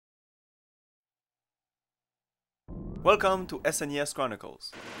Welcome to SNES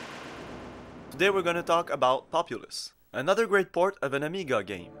Chronicles. Today we're going to talk about Populous, another great port of an Amiga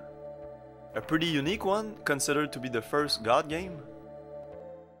game. A pretty unique one, considered to be the first God game.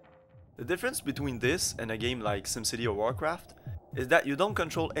 The difference between this and a game like SimCity or Warcraft is that you don't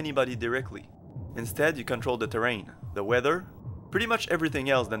control anybody directly. Instead, you control the terrain, the weather, pretty much everything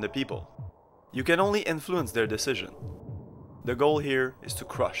else than the people. You can only influence their decision. The goal here is to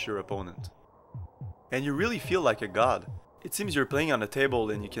crush your opponent. And you really feel like a god. It seems you're playing on a table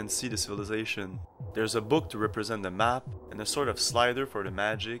and you can see the civilization. There's a book to represent the map and a sort of slider for the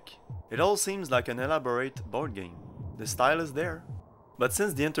magic. It all seems like an elaborate board game. The style is there. But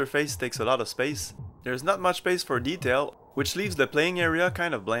since the interface takes a lot of space, there's not much space for detail, which leaves the playing area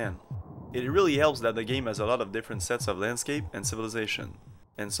kind of bland. It really helps that the game has a lot of different sets of landscape and civilization,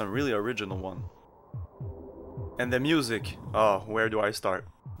 and some really original one. And the music, oh, where do I start?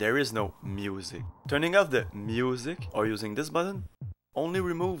 There is no music. Turning off the music, or using this button, only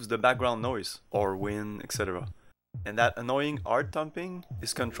removes the background noise, or wind, etc. And that annoying heart thumping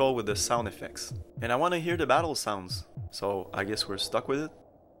is controlled with the sound effects. And I want to hear the battle sounds, so I guess we're stuck with it.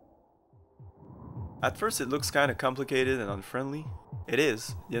 At first it looks kinda complicated and unfriendly. It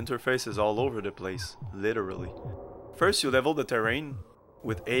is. The interface is all over the place, literally. First you level the terrain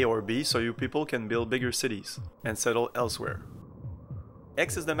with A or B so you people can build bigger cities and settle elsewhere.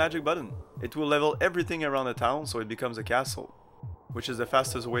 X is the magic button. It will level everything around the town so it becomes a castle, which is the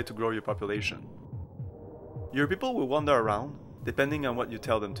fastest way to grow your population. Your people will wander around, depending on what you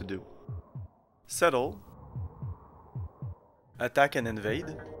tell them to do. Settle, attack and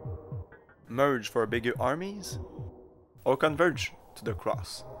invade, merge for bigger armies, or converge to the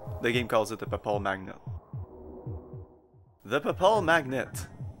cross. The game calls it a papal magnet. The papal magnet,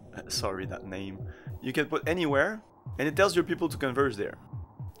 sorry that name, you can put anywhere, and it tells your people to converge there.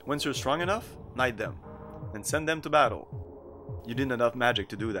 Once you're strong enough, knight them, and send them to battle. You need enough magic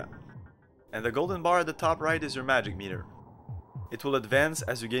to do that. And the golden bar at the top right is your magic meter. It will advance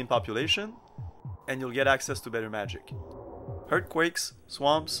as you gain population, and you'll get access to better magic. Earthquakes,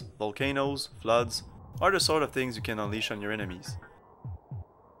 swamps, volcanoes, floods are the sort of things you can unleash on your enemies.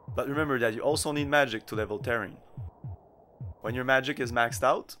 But remember that you also need magic to level terrain. When your magic is maxed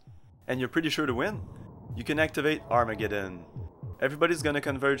out, and you're pretty sure to win, you can activate Armageddon. Everybody's gonna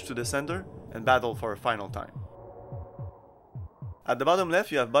converge to the center and battle for a final time. At the bottom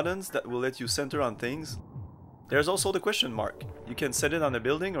left you have buttons that will let you center on things. There's also the question mark. You can set it on a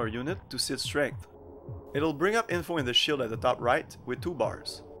building or unit to see its strength. It'll bring up info in the shield at the top right with 2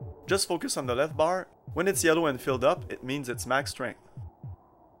 bars. Just focus on the left bar. When it's yellow and filled up, it means it's max strength.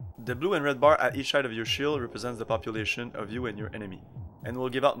 The blue and red bar at each side of your shield represents the population of you and your enemy, and will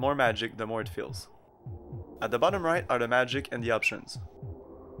give out more magic the more it fills. At the bottom right are the magic and the options.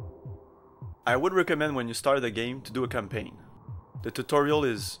 I would recommend when you start the game to do a campaign. The tutorial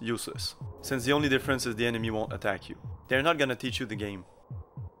is useless, since the only difference is the enemy won't attack you. They're not gonna teach you the game.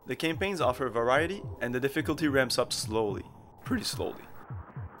 The campaigns offer variety, and the difficulty ramps up slowly, pretty slowly.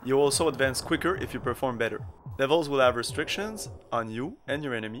 You also advance quicker if you perform better. Levels will have restrictions on you and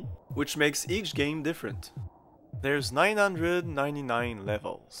your enemy, which makes each game different. There's 999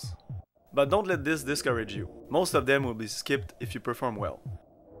 levels. But don't let this discourage you. Most of them will be skipped if you perform well.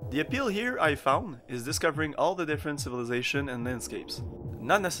 The appeal here, I found, is discovering all the different civilizations and landscapes,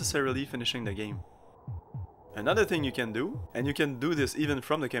 not necessarily finishing the game. Another thing you can do, and you can do this even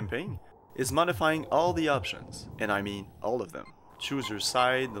from the campaign, is modifying all the options, and I mean all of them. Choose your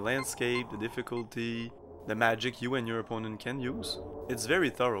side, the landscape, the difficulty, the magic you and your opponent can use. It's very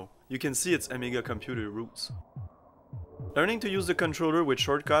thorough. You can see its Amiga computer roots. Learning to use the controller with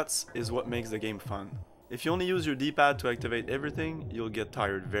shortcuts is what makes the game fun. If you only use your D-pad to activate everything, you'll get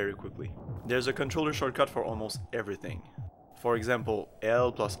tired very quickly. There's a controller shortcut for almost everything. For example,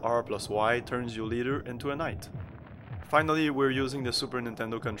 L plus R plus Y turns your leader into a knight. Finally, we're using the Super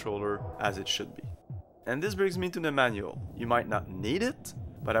Nintendo controller as it should be. And this brings me to the manual. You might not need it,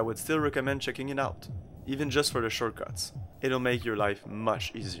 but I would still recommend checking it out, even just for the shortcuts. It'll make your life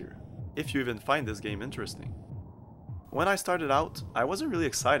much easier, if you even find this game interesting. When I started out, I wasn't really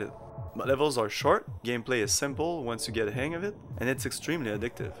excited, but levels are short, gameplay is simple once you get a hang of it, and it's extremely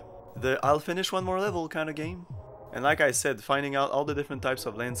addictive. The I'll finish one more level kind of game. And like I said, finding out all the different types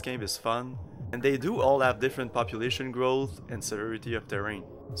of landscape is fun, and they do all have different population growth and severity of terrain,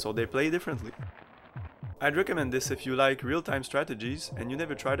 so they play differently. I'd recommend this if you like real-time strategies and you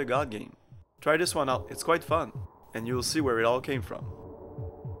never tried a God game. Try this one out, it's quite fun, and you'll see where it all came from.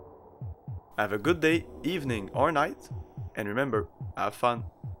 Have a good day, evening or night, and remember, have fun.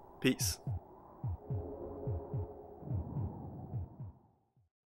 Peace.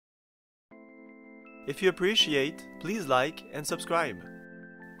 If you appreciate, please like and subscribe.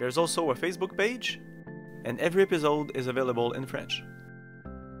 There's also a Facebook page, and every episode is available in French.